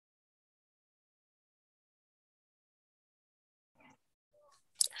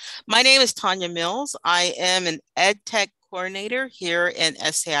My name is Tanya Mills. I am an Ed Tech coordinator here in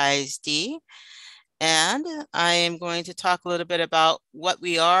SAISD, and I am going to talk a little bit about what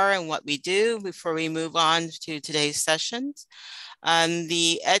we are and what we do before we move on to today's sessions.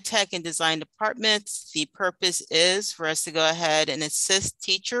 The Ed Tech and Design departments, the purpose is for us to go ahead and assist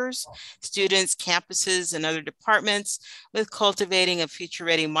teachers, students, campuses, and other departments with cultivating a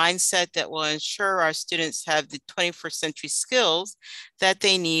future-ready mindset that will ensure our students have the 21st century skills that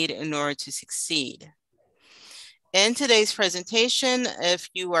they need in order to succeed. In today's presentation, if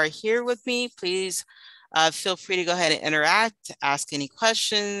you are here with me, please feel free to go ahead and interact, ask any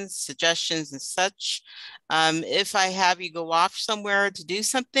questions, suggestions, and such. If I have you go off somewhere to do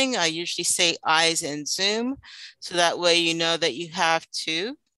something, I usually say eyes in Zoom, so that way you know that you have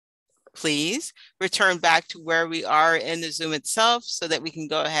to please return back to where we are in the Zoom itself so that we can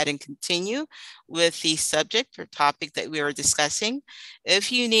go ahead and continue with the subject or topic that we are discussing.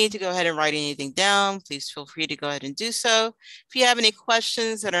 If you need to go ahead and write anything down, please feel free to go ahead and do so. If you have any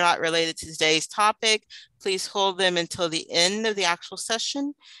questions that are not related to today's topic, please hold them until the end of the actual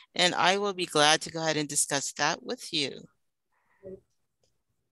session, and I will be glad to go ahead and discuss that with you.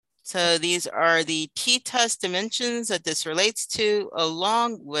 So these are the t-test dimensions that this relates to,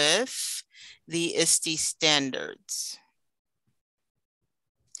 along with the ISTE standards.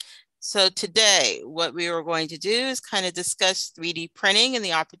 So today, what we are going to do is kind of discuss 3D printing and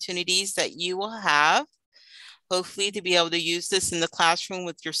the opportunities that you will have, hopefully to be able to use this in the classroom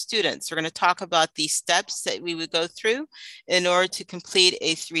with your students. We're going to talk about the steps that we would go through in order to complete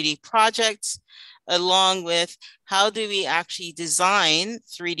a 3D project, along with how do we actually design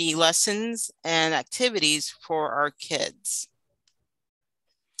 3D lessons and activities for our kids.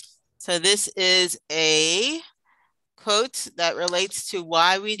 So this is a quote that relates to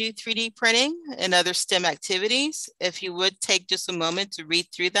why we do 3D printing and other STEM activities. If you would take just a moment to read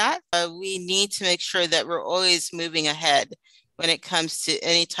through that, we need to make sure that we're always moving ahead when it comes to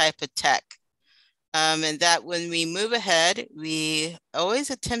any type of tech. And that when we move ahead, we always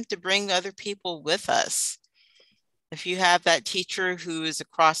attempt to bring other people with us. If you have that teacher who is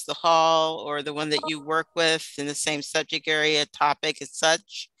across the hall or the one that you work with in the same subject area, topic and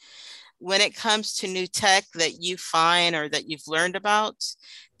such, when it comes to new tech that you find or that you've learned about,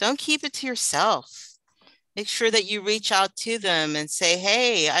 don't keep it to yourself. Make sure that you reach out to them and say,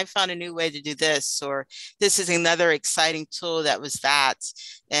 hey, I found a new way to do this, or this is another exciting tool that was that.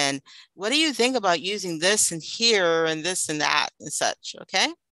 And what do you think about using this and here and this and that and such, okay?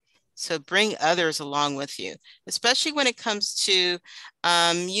 So bring others along with you, especially when it comes to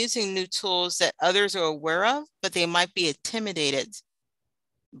using new tools that others are aware of, but they might be intimidated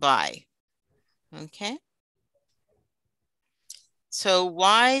by, okay? So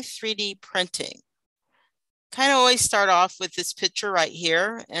why 3D printing? Kind of always start off with this picture right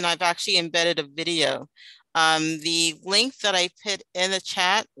here, and I've actually embedded a video. The link that I put in the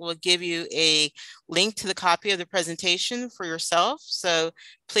chat will give you a link to the copy of the presentation for yourself. So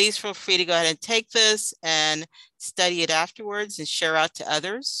please feel free to go ahead and take this and study it afterwards and share out to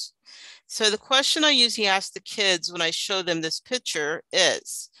others. So the question I usually ask the kids when I show them this picture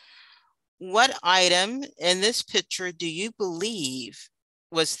is, what item in this picture do you believe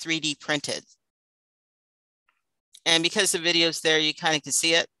was 3D printed? And because the video's there, you kind of can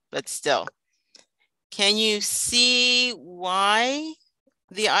see it, but still. Can you see why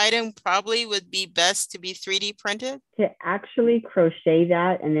the item probably would be best to be 3D printed? To actually crochet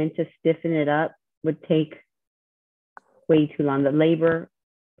that and then to stiffen it up would take way too long. The labor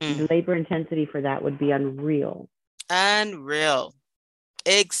intensity for that would be unreal. Unreal.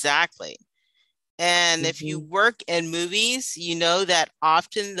 Exactly. And if you work in movies, you know that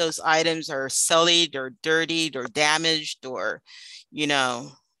often those items are sullied or dirtied or damaged or, you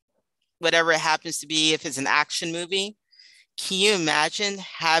know, whatever it happens to be if it's an action movie. Can you imagine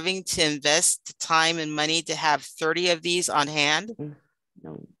having to invest the time and money to have 30 of these on hand?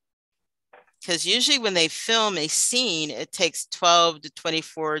 No. Because usually when they film a scene, it takes 12 to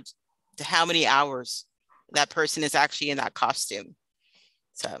 24 to how many hours that person is actually in that costume.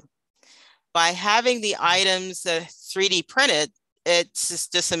 So by having the items 3D printed, it's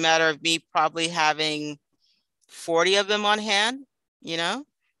just a matter of me probably having 40 of them on hand, you know,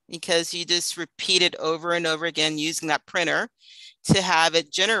 because you just repeat it over and over again using that printer to have it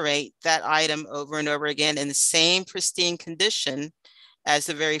generate that item over and over again in the same pristine condition as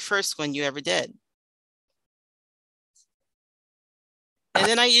the very first one you ever did. And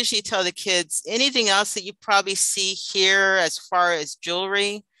then I usually tell the kids, anything else that you probably see here as far as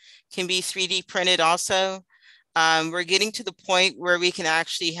jewelry can be 3D printed also. We're getting to the point where we can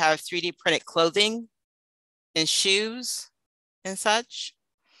actually have 3D printed clothing and shoes and such.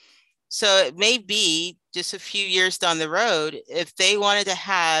 So it may be just a few years down the road, if they wanted to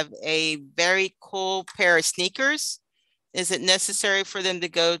have a very cool pair of sneakers, is it necessary for them to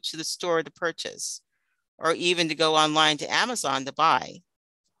go to the store to purchase or even to go online to Amazon to buy?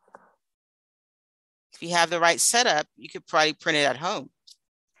 If you have the right setup, you could probably print it at home.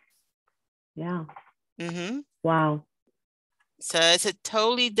 Yeah. Mm-hmm. Wow. So it's a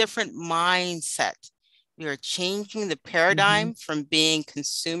totally different mindset. We are changing the paradigm from being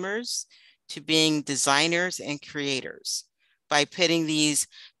consumers to being designers and creators by putting these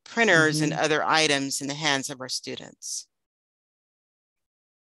printers and other items in the hands of our students.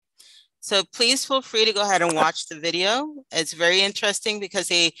 So please feel free to go ahead and watch the video. It's very interesting because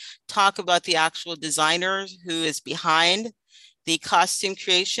they talk about the actual designer who is behind the costume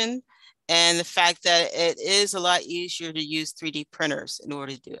creation and the fact that it is a lot easier to use 3D printers in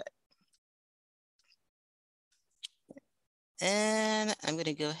order to do it. And I'm going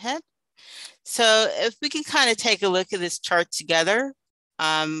to go ahead. So if we can kind of take a look at this chart together.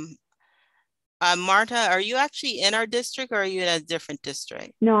 Marta, are you actually in our district or are you in a different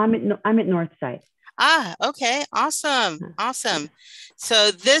district? No, I'm at Northside. Ah, okay, awesome, awesome. So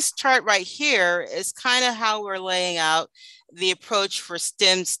this chart right here is kind of how we're laying out the approach for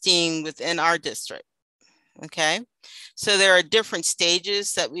STEM within our district. Okay, so there are different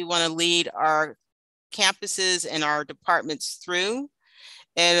stages that we want to lead our campuses and our departments through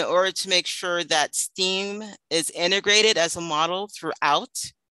in order to make sure that STEAM is integrated as a model throughout.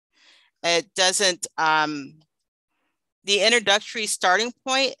 It doesn't, the introductory starting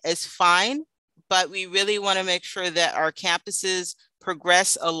point is fine, but we really want to make sure that our campuses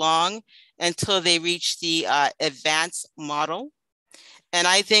progress along until they reach the advanced model. And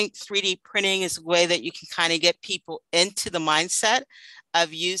I think 3D printing is a way that you can kind of get people into the mindset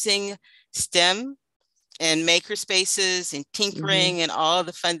of using STEM and maker spaces and tinkering and all of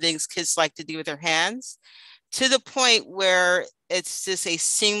the fun things kids like to do with their hands, to the point where it's just a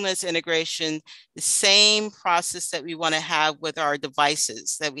seamless integration, the same process that we want to have with our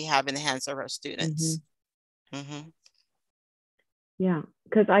devices that we have in the hands of our students. Yeah,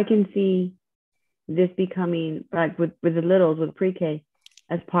 because I can see this becoming, like with the littles, with pre-K,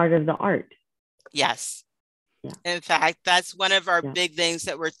 as part of the art. Yes. Yeah. In fact, that's one of our big things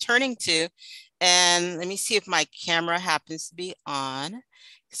that we're turning to. And let me see if my camera happens to be on,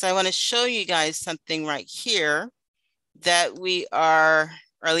 because I want to show you guys something right here that we are,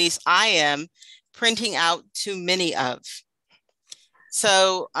 or at least I am, printing out too many of.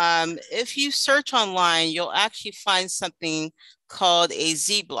 So if you search online, you'll actually find something called a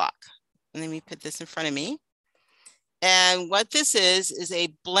Z block. Let me put this in front of me. And what this is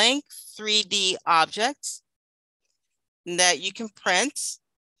a blank 3D object that you can print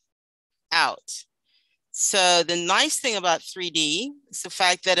out. So the nice thing about 3D is the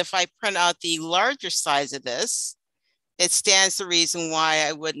fact that if I print out the larger size of this, it stands the reason why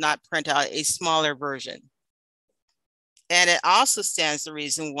I would not print out a smaller version. And it also stands the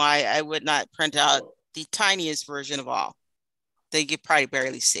reason why I would not print out the tiniest version of all that you could probably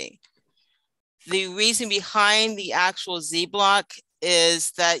barely see. The reason behind the actual Z block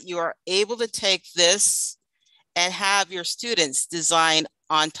is that you are able to take this and have your students design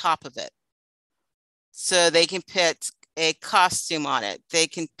on top of it. So they can put a costume on it. They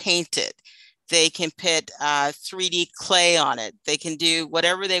can paint it. They can put 3D clay on it. They can do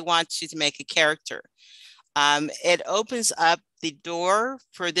whatever they want to make a character. It opens up the door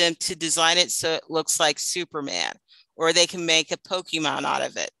for them to design it so it looks like Superman, or they can make a Pokemon out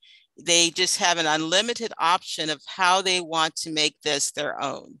of it. They just have an unlimited option of how they want to make this their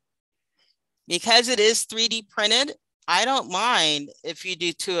own. Because it is 3D printed, I don't mind if you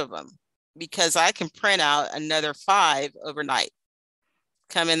do 2 of them, because I can print out another 5 overnight.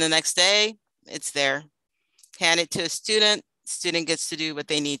 Come in the next day, it's there. Hand it to a student gets to do what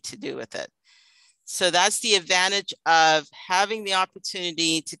they need to do with it. So that's the advantage of having the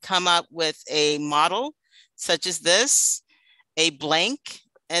opportunity to come up with a model such as this, a blank,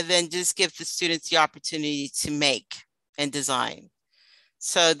 and then just give the students the opportunity to make and design.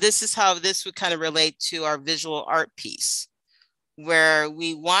 So this is how this would kind of relate to our visual art piece, where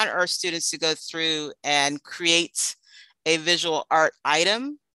we want our students to go through and create a visual art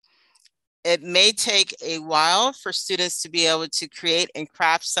item. It may take a while for students to be able to create and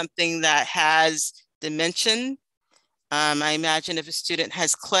craft something that has dimension. I imagine if a student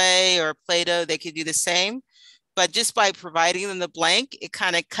has clay or Play-Doh, they could do the same. But just by providing them the blank, it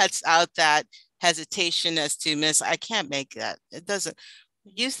kind of cuts out that hesitation as to, Miss, I can't make that. It doesn't.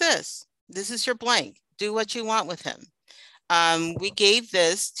 Use this. This is your blank. Do what you want with him. We gave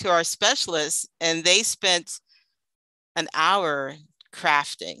this to our specialists and they spent an hour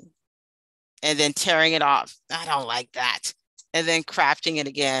crafting. and then tearing it off. I don't like that. And then crafting it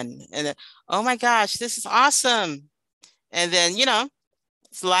again. And then, oh my gosh, this is awesome. And then, you know,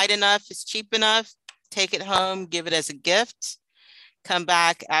 it's light enough, it's cheap enough, take it home, give it as a gift, come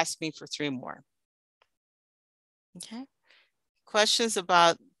back, ask me for 3 more. Okay. Questions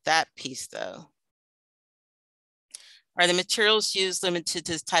about that piece though? Are the materials used limited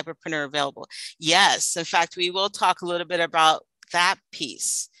to this type of printer available? Yes. In fact, we will talk a little bit about that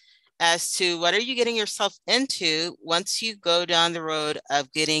piece as to what are you getting yourself into once you go down the road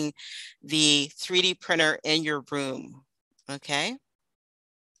of getting the 3D printer in your room. Okay.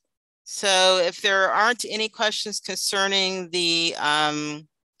 So if there aren't any questions concerning the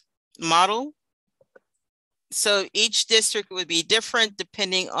model, so each district would be different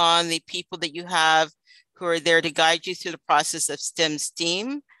depending on the people that you have who are there to guide you through the process of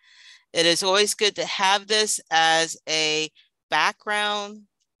STEM. It is always good to have this as a background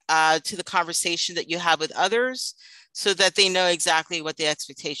to the conversation that you have with others so that they know exactly what the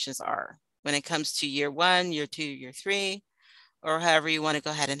expectations are when it comes to year 1, year 2, year 3, or however you want to go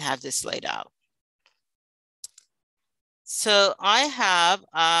ahead and have this laid out. So I have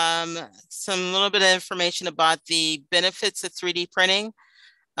some little bit of information about the benefits of 3D printing.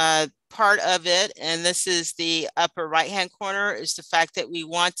 Part of it, and this is the upper right-hand corner, is the fact that we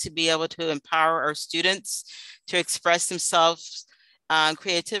want to be able to empower our students to express themselves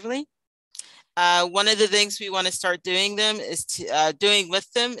creatively. One of the things we want to start doing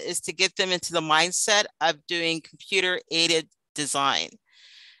with them is to get them into the mindset of doing computer-aided design,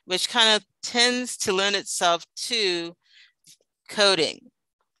 which kind of tends to lend itself to coding,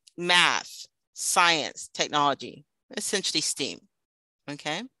 math, science, technology, essentially STEAM.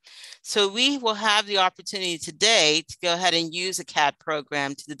 Okay, so we will have the opportunity today to go ahead and use a CAD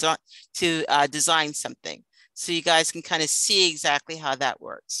program to design something. So you guys can kind of see exactly how that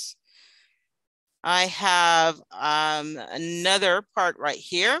works. I have another part right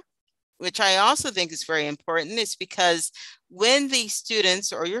here, which I also think is very important. It's because when the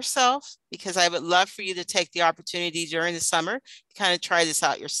students or yourself, because I would love for you to take the opportunity during the summer to kind of try this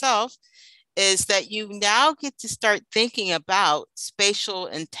out yourself, is that you now get to start thinking about spatial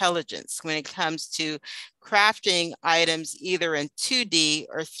intelligence when it comes to crafting items either in 2D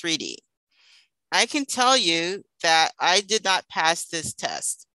or 3D. I can tell you that I did not pass this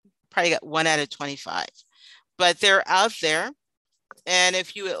test. Probably got 1 out of 25, but they're out there. And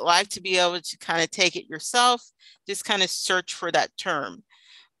if you would like to be able to kind of take it yourself, just kind of search for that term.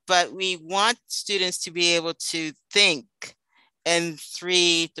 But we want students to be able to think in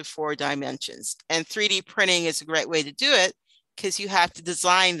 3 to 4 dimensions. And 3D printing is a great way to do it because you have to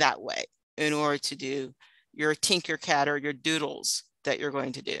design that way in order to do your Tinkercad or your doodles that you're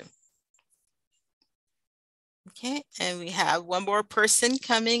going to do. Okay, and we have one more person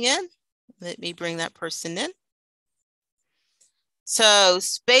coming in. Let me bring that person in. So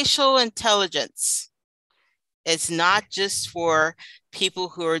spatial intelligence is not just for people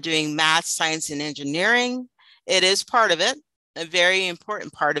who are doing math, science, and engineering. It is part of it, a very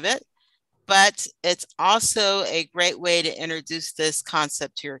important part of it, but it's also a great way to introduce this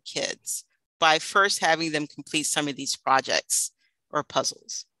concept to your kids by first having them complete some of these projects or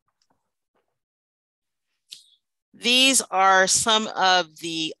puzzles. These are some of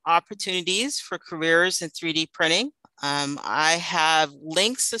the opportunities for careers in 3D printing. I have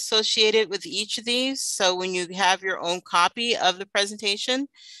links associated with each of these. So when you have your own copy of the presentation,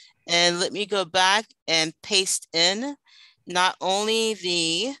 and let me go back and paste in not only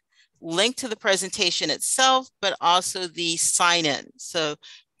the link to the presentation itself, but also the sign in. So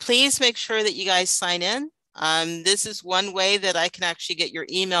please make sure that you guys sign in. This is one way that I can actually get your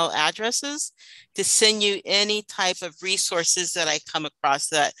email addresses to send you any type of resources that I come across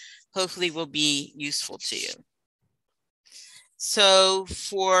that hopefully will be useful to you. So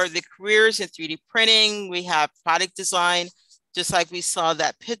for the careers in 3D printing, we have product design, just like we saw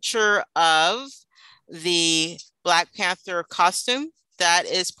that picture of the Black Panther costume. That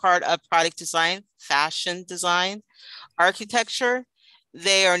is part of product design, fashion design, architecture.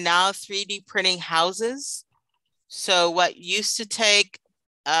 They are now 3D printing houses. So what used to take,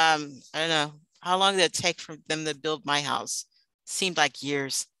 I don't know, how long did it take for them to build my house? Seemed like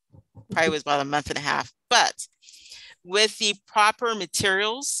years, probably was about a month and a half. But with the proper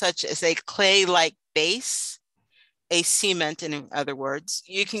materials, such as a clay-like base, a cement, in other words,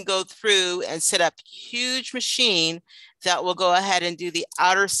 you can go through and set up a huge machine that will go ahead and do the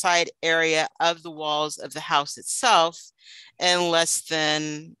outer side area of the walls of the house itself in less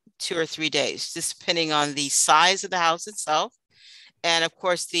than 2 or 3 days, just depending on the size of the house itself and, of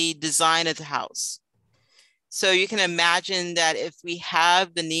course, the design of the house. So you can imagine that if we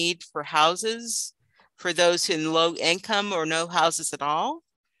have the need for houses for those in low income or no houses at all,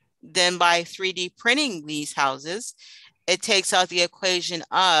 then by 3D printing these houses, it takes out the equation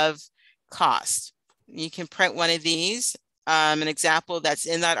of cost. You can print one of these, an example that's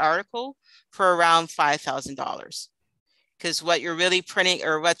in that article, for around $5,000. Because what you're really printing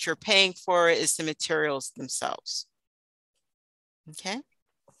or what you're paying for is the materials themselves. Okay.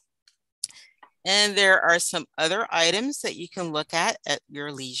 And there are some other items that you can look at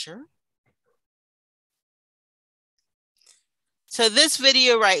your leisure. So this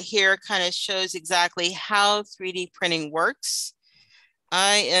video right here kind of shows exactly how 3D printing works.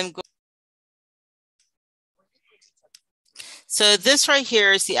 So this right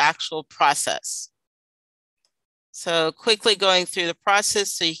here is the actual process. So quickly going through the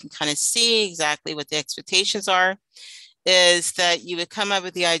process so you can kind of see exactly what the expectations are, is that you would come up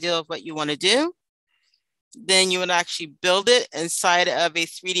with the idea of what you want to do. Then you would actually build it inside of a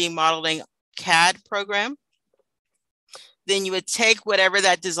 3D modeling CAD program. Then you would take whatever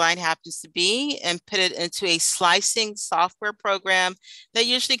that design happens to be and put it into a slicing software program that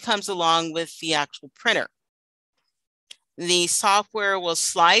usually comes along with the actual printer. The software will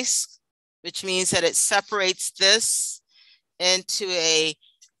slice, which means that it separates this into a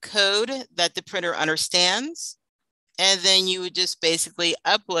code that the printer understands. And then you would just basically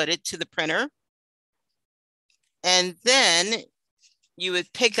upload it to the printer. And then you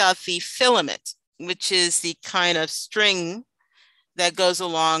would pick out the filament, which is the kind of string that goes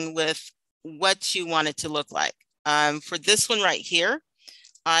along with what you want it to look like. For this one right here,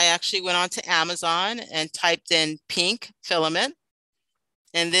 I actually went on to Amazon and typed in pink filament.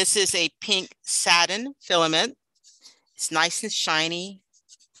 And this is a pink satin filament. It's nice and shiny,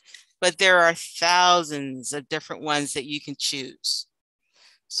 but there are thousands of different ones that you can choose.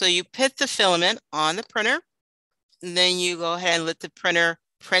 So you put the filament on the printer, and then you go ahead and let the printer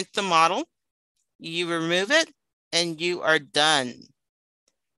print the model. You remove it, and you are done.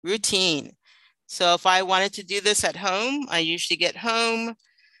 Routine. So if I wanted to do this at home, I usually get home,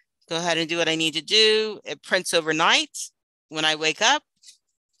 go ahead and do what I need to do. It prints overnight. When I wake up,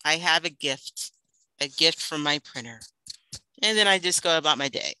 I have a gift from my printer. And then I just go about my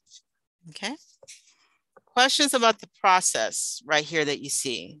day. Okay. Questions about the process right here that you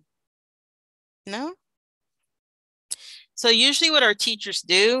see? No? So usually what our teachers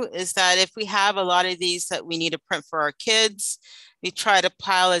do is that if we have a lot of these that we need to print for our kids, we try to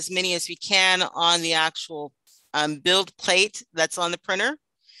pile as many as we can on the actual build plate that's on the printer.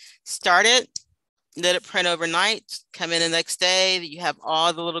 Start it, let it print overnight, come in the next day, you have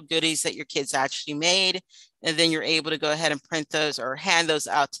all the little goodies that your kids actually made, and then you're able to go ahead and print those or hand those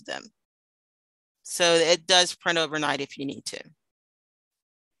out to them. So it does print overnight if you need to.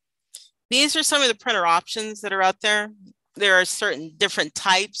 These are some of the printer options that are out there. There are certain different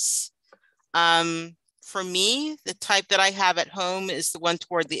types. For me, the type that I have at home is the one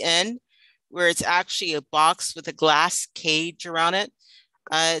toward the end, where it's actually a box with a glass cage around it.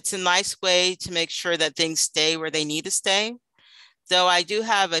 It's a nice way to make sure that things stay where they need to stay. Though I do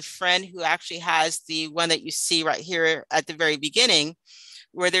have a friend who actually has the one that you see right here at the very beginning,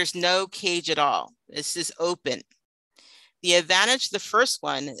 where there's no cage at all. It's just open. The advantage of the first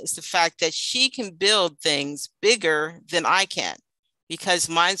one is the fact that she can build things bigger than I can, because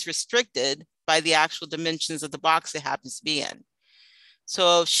mine's restricted by the actual dimensions of the box it happens to be in.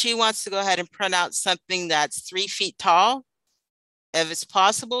 So if she wants to go ahead and print out something that's 3 feet tall, if it's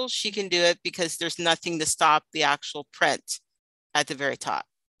possible, she can do it because there's nothing to stop the actual print at the very top,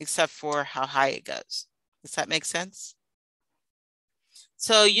 except for how high it goes. Does that make sense?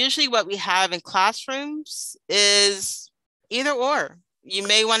 So usually what we have in classrooms is either or. You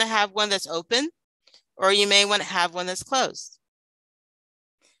may want to have one that's open, or you may want to have one that's closed.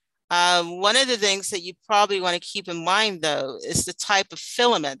 One of the things that you probably want to keep in mind, though, is the type of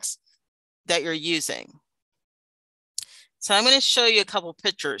filament that you're using. So I'm going to show you a couple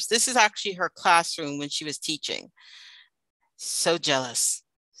pictures. This is actually her classroom when she was teaching. So jealous,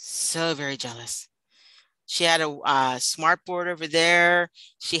 so very jealous. She had a smart board over there.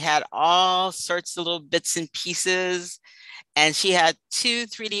 She had all sorts of little bits and pieces. And she had 2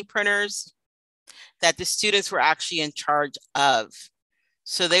 3D printers that the students were actually in charge of.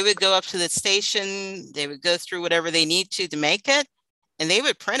 So they would go up to the station, they would go through whatever they need to make it, and they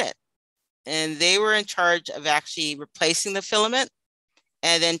would print it. And they were in charge of actually replacing the filament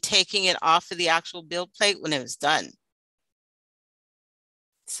and then taking it off of the actual build plate when it was done.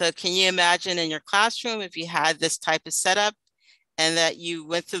 So can you imagine in your classroom if you had this type of setup and that you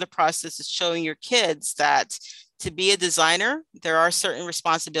went through the process of showing your kids that to be a designer, there are certain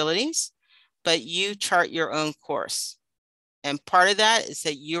responsibilities, but you chart your own course. And part of that is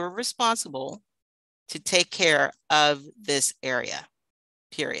that you're responsible to take care of this area,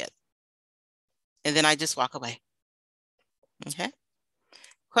 period. And then I just walk away. Okay.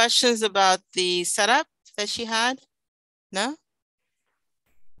 Questions about the setup that she had? No?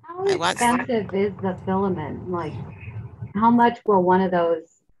 How expensive is the filament? Like, how much will one of those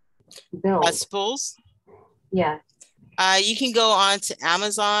build? Spools? Yes. You can go on to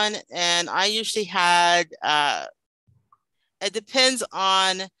Amazon, and I usually had, it depends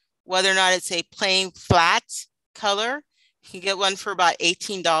on whether or not it's a plain flat color. You can get one for about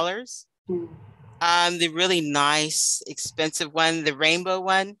 $18. The really nice, expensive one, the rainbow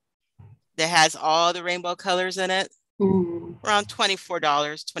one that has all the rainbow colors in it, around $24,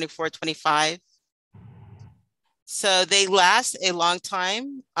 $24, $25. So they last a long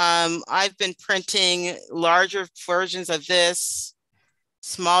time. I've been printing larger versions of this,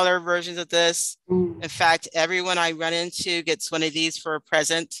 smaller versions of this. In fact, everyone I run into gets one of these for a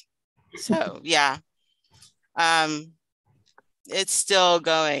present. So yeah, it's still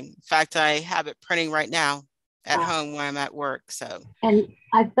going. In fact, I have it printing right now at home when I'm at work. So. And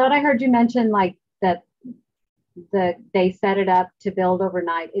I thought I heard you mention like that they set it up to build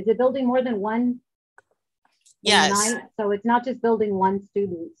overnight. Is it building more than one? Yes. Night? So it's not just building one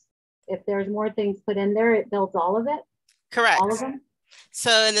student. If there's more things put in there, it builds all of it? Correct. All of them? So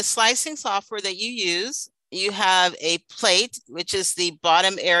in the slicing software that you use, you have a plate, which is the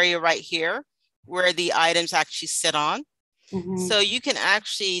bottom area right here, where the items actually sit on. So you can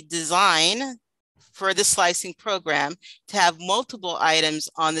actually design for the slicing program to have multiple items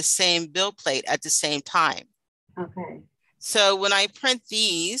on the same build plate at the same time. Okay. So when I print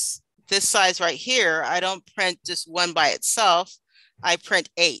these, this size right here, I don't print just one by itself. I print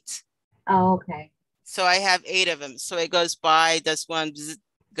 8. Oh, okay. So I have 8 of them. So it goes by, does one,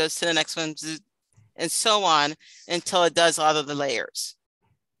 goes to the next one, and so on until it does all of the layers.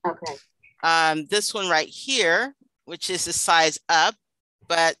 Okay. This one right here, which is the size up,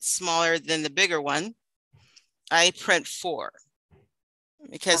 but smaller than the bigger one, I print 4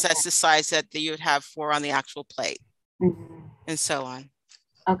 because that's the size that you would have 4 on the actual plate, and so on.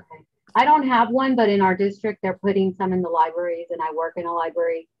 Okay. I don't have one, but in our district, they're putting some in the libraries, and I work in a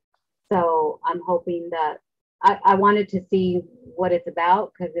library. So I'm hoping that I wanted to see what it's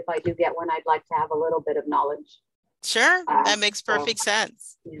about, because if I do get one, I'd like to have a little bit of knowledge. Sure, that makes perfect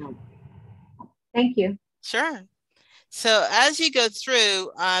sense. Yeah. Thank you. Sure. So as you go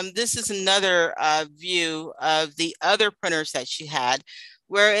through, this is another view of the other printers that she had,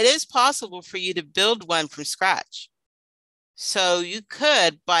 where it is possible for you to build one from scratch. So you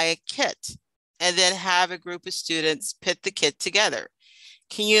could buy a kit and then have a group of students put the kit together.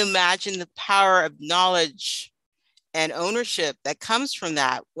 Can you imagine the power of knowledge and ownership that comes from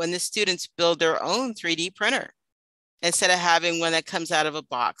that when the students build their own 3D printer instead of having one that comes out of a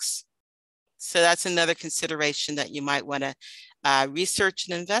box? So that's another consideration that you might want to research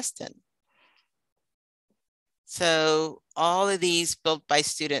and invest in. So all of these built by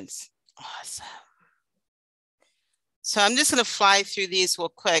students. Awesome. So I'm just going to fly through these real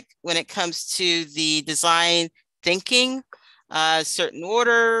quick when it comes to the design thinking, certain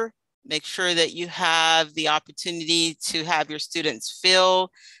order, make sure that you have the opportunity to have your students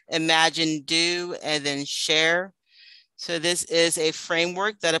feel, imagine, do, and then share. So this is a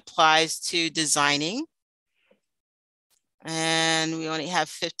framework that applies to designing. And we only have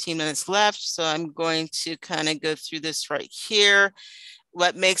 15 minutes left, so I'm going to kind of go through this right here.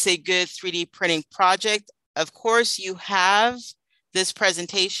 What makes a good 3D printing project? Of course, you have this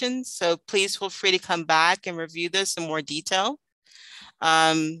presentation, so please feel free to come back and review this in more detail.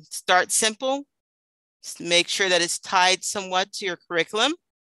 Start simple. Make sure that it's tied somewhat to your curriculum.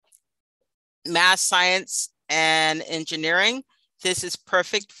 Math, science, and engineering, this is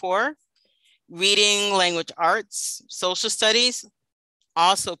perfect for. Reading, language arts, social studies,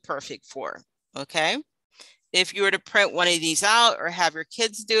 also perfect for, okay? If you were to print one of these out or have your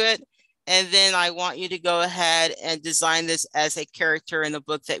kids do it, and then I want you to go ahead and design this as a character in the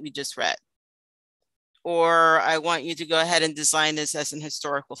book that we just read. Or I want you to go ahead and design this as an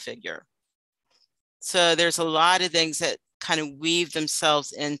historical figure. So there's a lot of things that kind of weave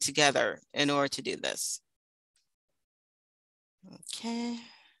themselves in together in order to do this. Okay.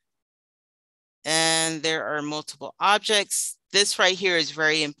 And there are multiple objects. This right here is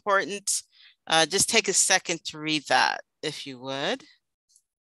very important. Just take a second to read that, if you would.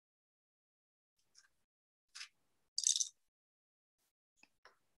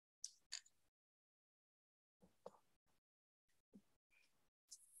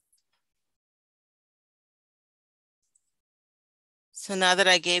 So now that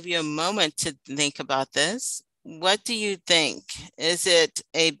I gave you a moment to think about this, what do you think? Is it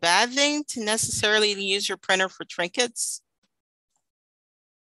a bad thing to necessarily use your printer for trinkets?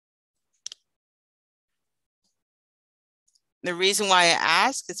 The reason why I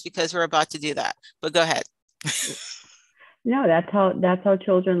ask is because we're about to do that, but go ahead. No, that's how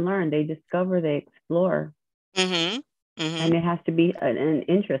children learn. They discover, they explore. Mm-hmm. Mm-hmm. And it has to be an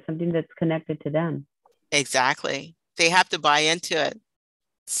interest, something that's connected to them. Exactly. They have to buy into it.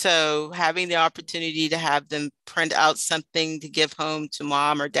 So having the opportunity to have them print out something to give home to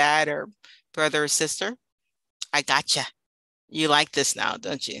mom or dad or brother or sister, I gotcha. You like this now,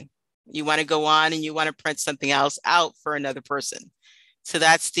 don't you? You want to go on and you want to print something else out for another person. So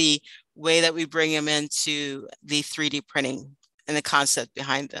that's the way that we bring them into the 3D printing and the concept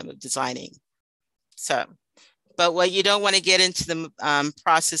behind them of designing. So, but what you don't want to get into the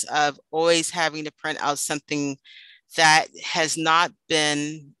process of always having to print out something that has not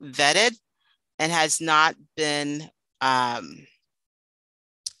been vetted and has not been,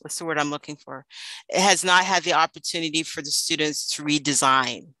 what's the word I'm looking for? It has not had the opportunity for the students to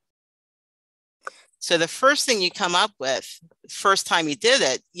redesign. So the first thing you come up with, first time you did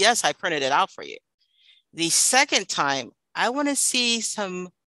it, yes, I printed it out for you. The second time, I want to see some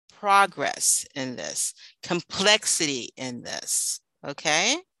progress in this, complexity in this,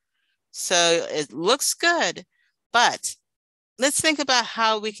 okay? So it looks good, but let's think about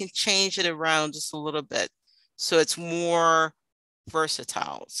how we can change it around just a little bit so it's more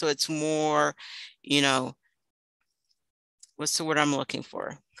versatile, so it's more, you know, what's the word I'm looking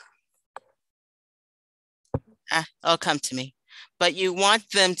for? It'll come to me. But you want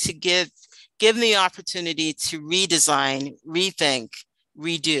them to give them the opportunity to redesign, rethink,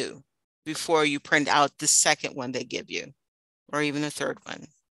 redo before you print out the second one they give you, or even the third one.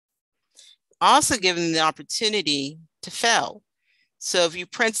 Also give them the opportunity to fail. So if you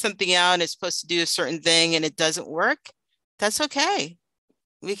print something out and it's supposed to do a certain thing and it doesn't work, that's okay.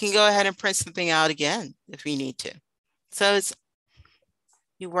 We can go ahead and print something out again if we need to. So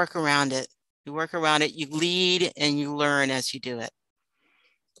you work around it. You work around it, you lead and you learn as you do it.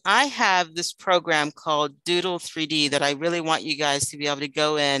 I have this program called Doodle 3D that I really want you guys to be able to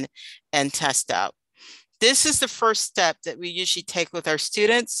go in and test out. This is the first step that we usually take with our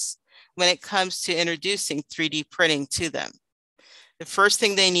students when it comes to introducing 3D printing to them. The first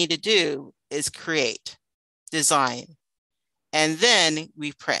thing they need to do is create, design, and then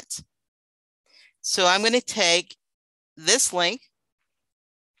we print. So I'm going to take this link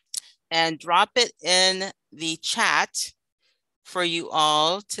and drop it in the chat for you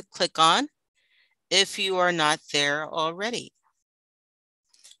all to click on if you are not there already.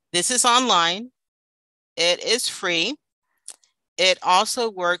 This is online. It is free. It also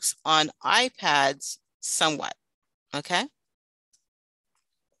works on iPads somewhat, okay?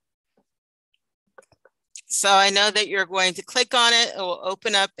 So I know that you're going to click on it. It will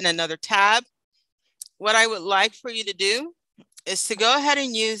open up in another tab. What I would like for you to do is to go ahead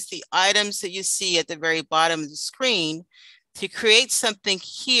and use the items that you see at the very bottom of the screen to create something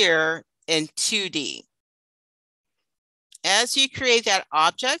here in 2D. As you create that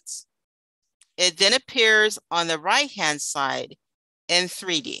object, it then appears on the right-hand side in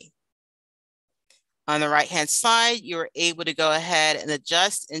 3D. On the right-hand side, you're able to go ahead and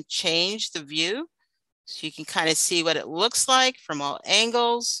adjust and change the view so you can kind of see what it looks like from all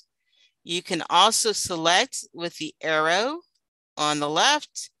angles. You can also select with the arrow on the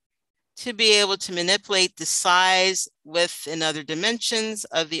left to be able to manipulate the size, width, and other dimensions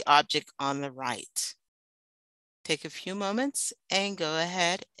of the object on the right. Take a few moments and go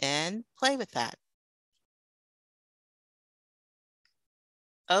ahead and play with that.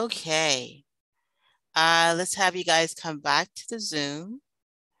 Okay, let's have you guys come back to the Zoom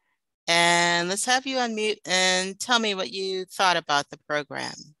and let's have you unmute and tell me what you thought about the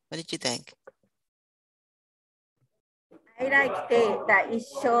program. What did you think? I like that it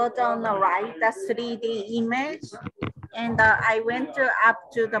showed on the right, the 3D image. And I went up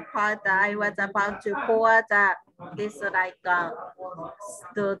to the part that I was about to pour this like the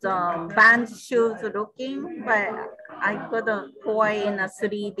band shoes looking, but I couldn't pour in a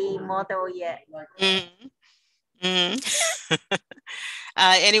 3D model yet. Mm-hmm. Mm-hmm.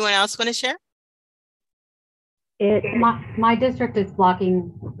 Anyone else want to share? My district is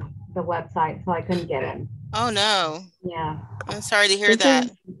blocking the website, so I couldn't get in. Oh no. Yeah. I'm sorry to hear that.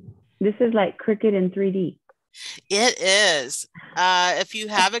 This is like Cricut in 3D. It is. If you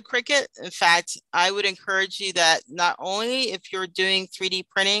have a Cricut, in fact, I would encourage you that not only if you're doing 3D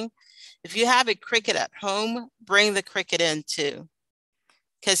printing, if you have a Cricut at home, bring the Cricut in too.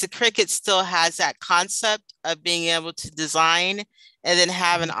 because the Cricut still has that concept of being able to design and then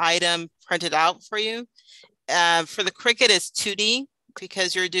have an item printed out for you. For the Cricut, it's 2D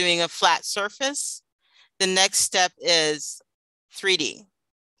because you're doing a flat surface. The next step is 3D.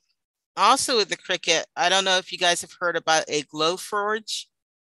 Also with the Cricut, I don't know if you guys have heard about a Glowforge.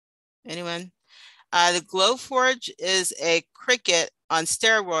 Anyone? The Glowforge is a Cricut on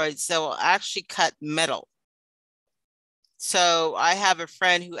steroids that will actually cut metal. So I have a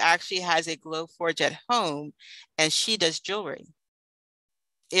friend who actually has a Glowforge at home, and she does jewelry.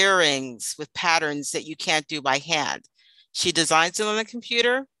 Earrings with patterns that you can't do by hand. She designs it on the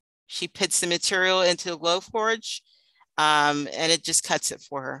computer. She puts the material into the Glowforge, and it just cuts it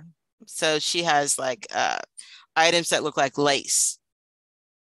for her. So she has like items that look like lace,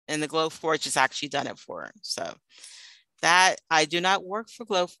 and the Glowforge has actually done it for her. So that I do not work for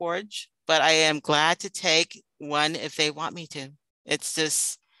Glowforge, but I am glad to take one if they want me to. It's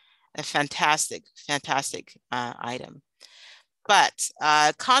just a fantastic, fantastic item. But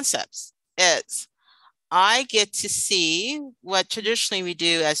concepts is I get to see what traditionally we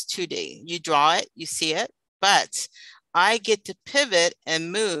do as 2D. You draw it, you see it, but I get to pivot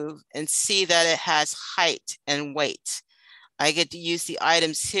and move and see that it has height and weight. I get to use the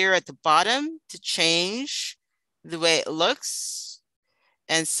items here at the bottom to change the way it looks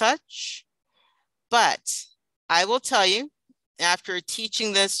and such. But I will tell you, after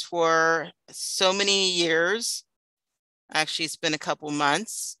teaching this for so many years, actually it's been a couple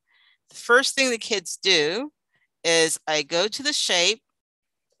months, the first thing the kids do is I go to the shape,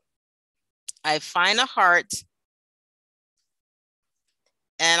 I find a heart,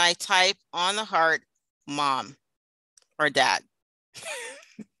 and I type on the heart, mom or dad.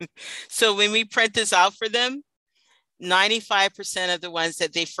 So when we print this out for them, 95% of the ones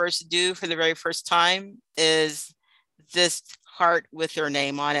that they first do for the very first time is this heart with their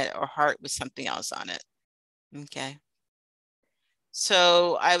name on it or heart with something else on it. Okay.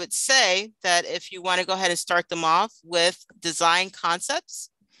 So I would say that if you want to go ahead and start them off with design concepts,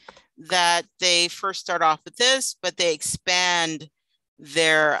 that they first start off with this, but they expand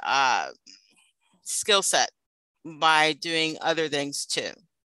their skill set by doing other things too.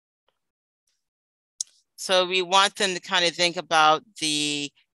 So we want them to kind of think about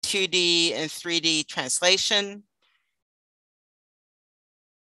the 2D and 3D translation.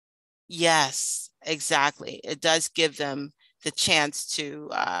 Yes, exactly. It does give them the chance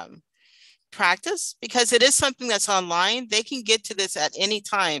to practice because it is something that's online. They can get to this at any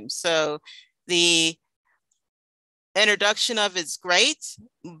time. So the introduction of it's great,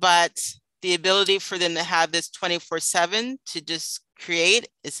 but the ability for them to have this 24/7 to just create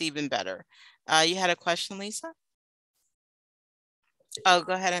is even better. You had a question, Lisa? Oh,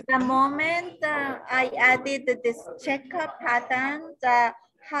 go ahead. The moment I added this checker pattern, the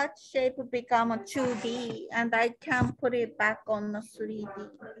heart shape become a 2D and I can put it back on the 3D.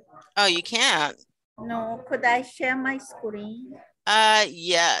 Oh, you can't? No, could I share my screen?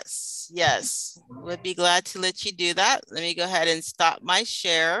 Yes. Would be glad to let you do that. Let me go ahead and stop my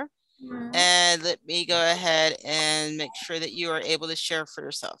share. And let me go ahead and make sure that you are able to share for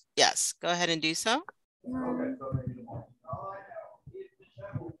yourself. Yes, go ahead and do so.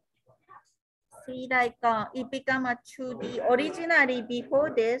 See, like it become a 2D. Originally,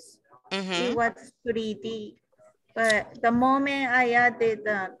 before this, it was 3D. But the moment I added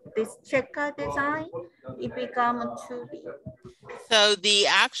this checker design, it become a 2D. So the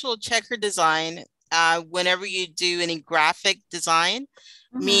actual checker design, whenever you do any graphic design,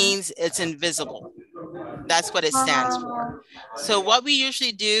 means it's invisible. That's what it stands for. So what we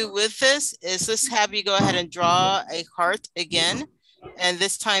usually do with this is let's have you go ahead and draw a heart again. And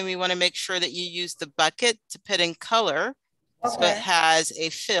this time we want to make sure that you use the bucket to put in color. Okay. So it has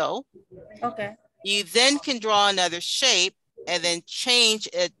a fill. Okay. You then can draw another shape and then change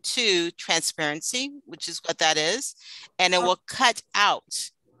it to transparency, which is what that is. And it will cut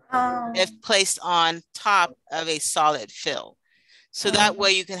out if placed on top of a solid fill. So that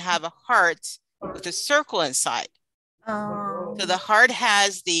way you can have a heart with a circle inside. So the heart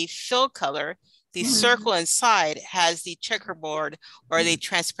has the fill color, the circle inside has the checkerboard or the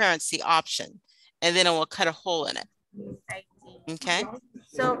transparency option, and then it will cut a hole in it. Okay.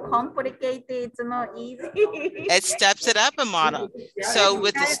 So complicated, it's not easy. It steps it up a model. So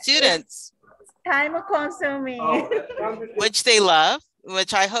with the students, time consuming, which they love,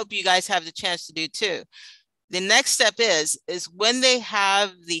 which I hope you guys have the chance to do too. The next step is when they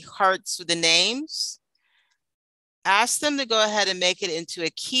have the hearts with the names, ask them to go ahead and make it into a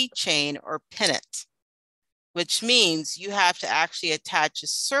keychain or pin it, which means you have to actually attach a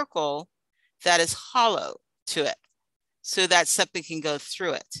circle that is hollow to it. so that something can go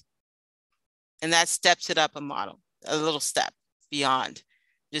through it. And that steps it up a little step beyond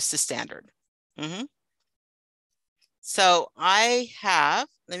just the standard. So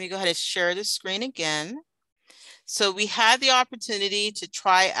let me go ahead and share the screen again. So we had the opportunity to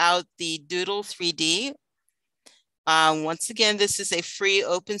try out the Doodle 3D. Once again, this is a free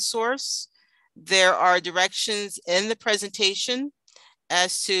open source. There are directions in the presentation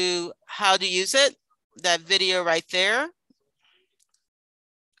as to how to use it. That video right there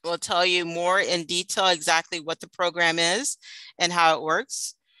will tell you more in detail exactly what the program is and how it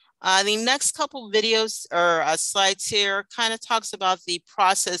works. The next couple videos or slides here kind of talks about the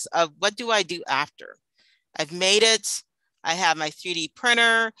process of what do I do after. I've made it, I have my 3D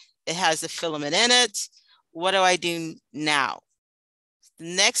printer, it has the filament in it. What do I do now?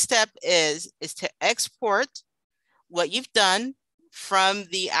 The next step is to export what you've done from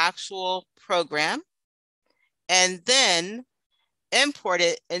the actual program and then import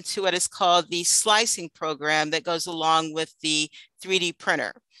it into what is called the slicing program that goes along with the 3D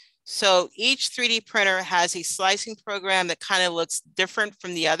printer. So each 3D printer has a slicing program that kind of looks different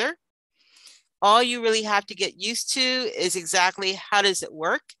from the other. All you really have to get used to is exactly how does it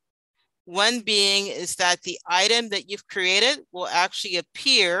work. One being is that the item that you've created will actually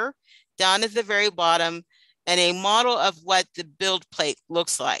appear down at the very bottom and a model of what the build plate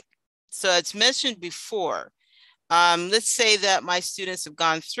looks like. So it's mentioned before. Let's say that my students have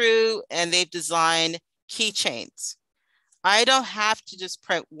gone through and they've designed keychains. I don't have to just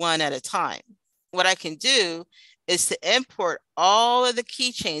print one at a time. What I can do is to import all of the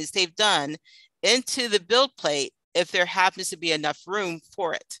keychains they've done into the build plate if there happens to be enough room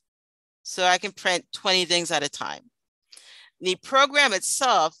for it. So I can print 20 things at a time. The program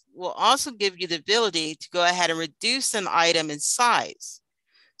itself will also give you the ability to go ahead and reduce an item in size.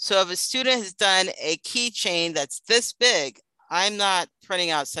 So if a student has done a keychain that's this big, I'm not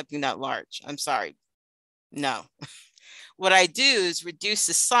printing out something that large. I'm sorry. No. What I do is reduce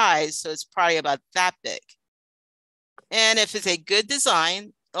the size so it's probably about that big. And if it's a good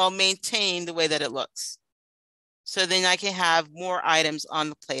design, I'll maintain the way that it looks. So then I can have more items on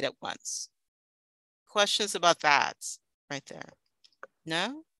the plate at once. Questions about that right there?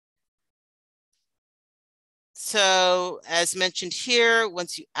 No? So as mentioned here,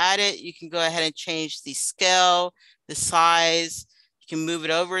 once you add it, you can go ahead and change the scale, the size. You can move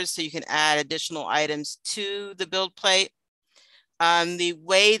it over so you can add additional items to the build plate. The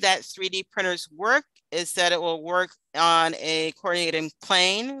way that 3D printers work is that it will work on a coordinating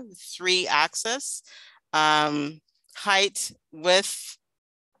plane, 3-axis, height, width,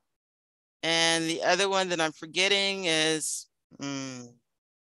 and the other one that I'm forgetting is,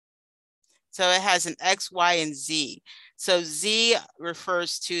 so it has an X, Y, and Z. So Z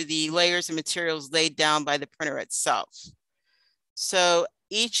refers to the layers and materials laid down by the printer itself. So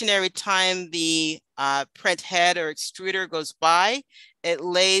each and every time the print head or extruder goes by, it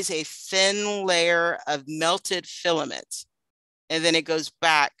lays a thin layer of melted filament. And then it goes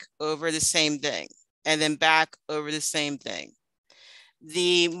back over the same thing and then back over the same thing.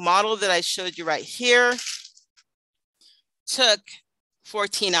 The model that I showed you right here took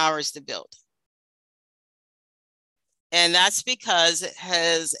 14 hours to build. And that's because it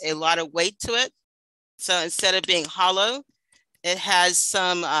has a lot of weight to it. So instead of being hollow, it has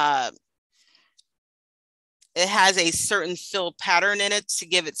some, it has a certain fill pattern in it to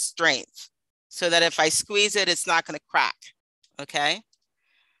give it strength so that if I squeeze it, it's not going to crack, okay?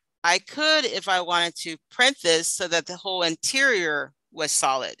 I could, if I wanted to, print this so that the whole interior was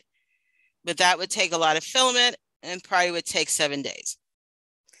solid, but that would take a lot of filament and probably would take 7 days.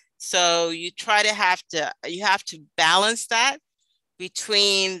 So you have to balance that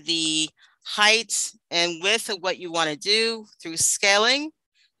between the height and width of what you want to do through scaling,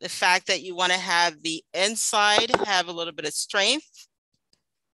 the fact that you want to have the inside have a little bit of strength.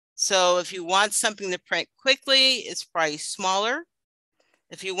 So if you want something to print quickly, it's probably smaller.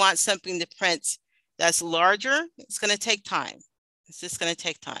 If you want something to print that's larger, it's going to take time. It's just going to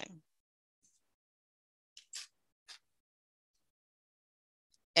take time.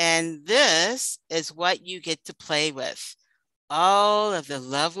 And this is what you get to play with. All of the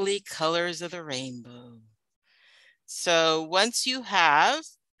lovely colors of the rainbow. So once you have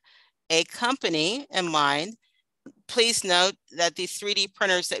a company in mind, please note that the 3D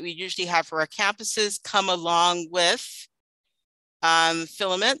printers that we usually have for our campuses come along with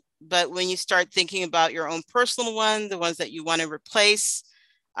filament. But when you start thinking about your own personal one, the ones that you want to replace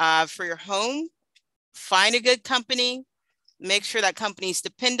for your home, find a good company, make sure that company is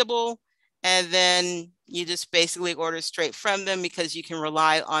dependable, and then you just basically order straight from them because you can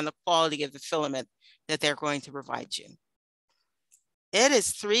rely on the quality of the filament that they're going to provide you. It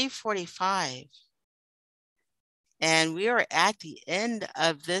is 3:45. And we are at the end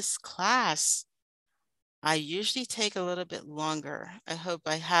of this class. I usually take a little bit longer. I hope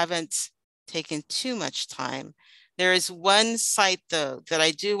I haven't taken too much time. There is one site though that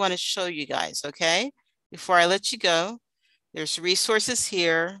I do want to show you guys, okay? Before I let you go, there's resources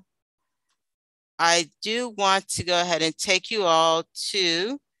here. I do want to go ahead and take you all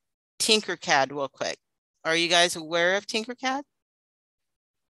to Tinkercad real quick. Are you guys aware of Tinkercad?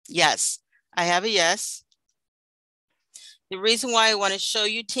 Yes, I have a yes. The reason why I want to show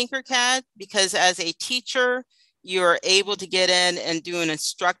you Tinkercad, because as a teacher, you're able to get in and do an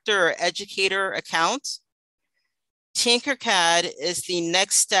instructor or educator account. Tinkercad is the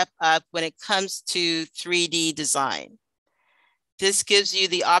next step up when it comes to 3D design. This gives you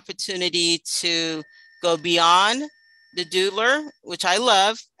the opportunity to go beyond the doodler, which I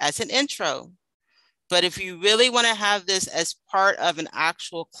love, as an intro. But if you really want to have this as part of an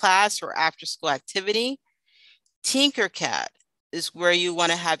actual class or after school activity, Tinkercad is where you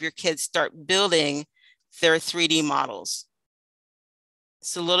want to have your kids start building their 3D models.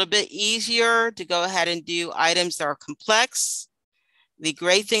 It's a little bit easier to go ahead and do items that are complex. The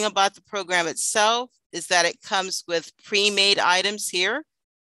great thing about the program itself is that it comes with pre-made items here,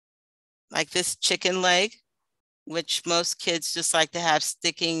 like this chicken leg, which most kids just like to have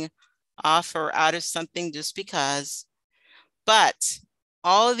sticking off or out of something just because. But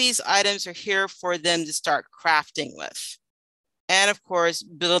all of these items are here for them to start crafting with. And of course,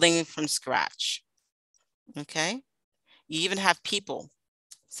 building from scratch, okay? You even have people.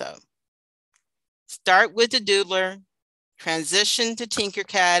 So start with the doodler, transition to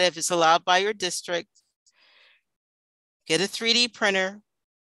Tinkercad if it's allowed by your district, get a 3D printer,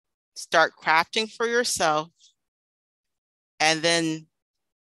 start crafting for yourself, and then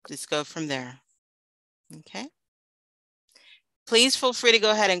just go from there, okay? Please feel free to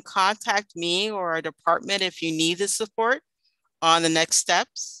go ahead and contact me or our department if you need the support on the next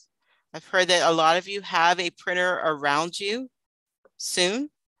steps. I've heard that a lot of you have a printer around you soon.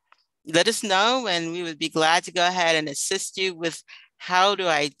 Let us know and we would be glad to go ahead and assist you with how do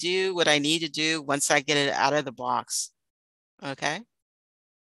I do what I need to do once I get it out of the box. Okay?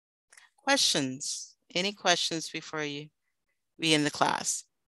 Questions? Any questions before we end the class?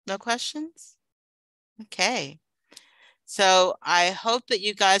 No questions? Okay. So I hope that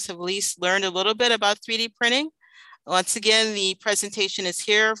you guys have at least learned a little bit about 3D printing. Once again, the presentation is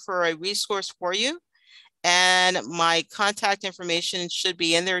here for a resource for you. And my contact information should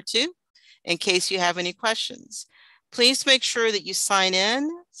be in there too, in case you have any questions. Please make sure that you sign in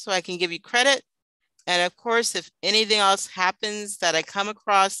so I can give you credit. And of course, if anything else happens that I come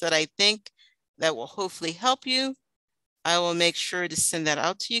across that I think that will hopefully help you, I will make sure to send that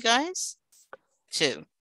out to you guys too.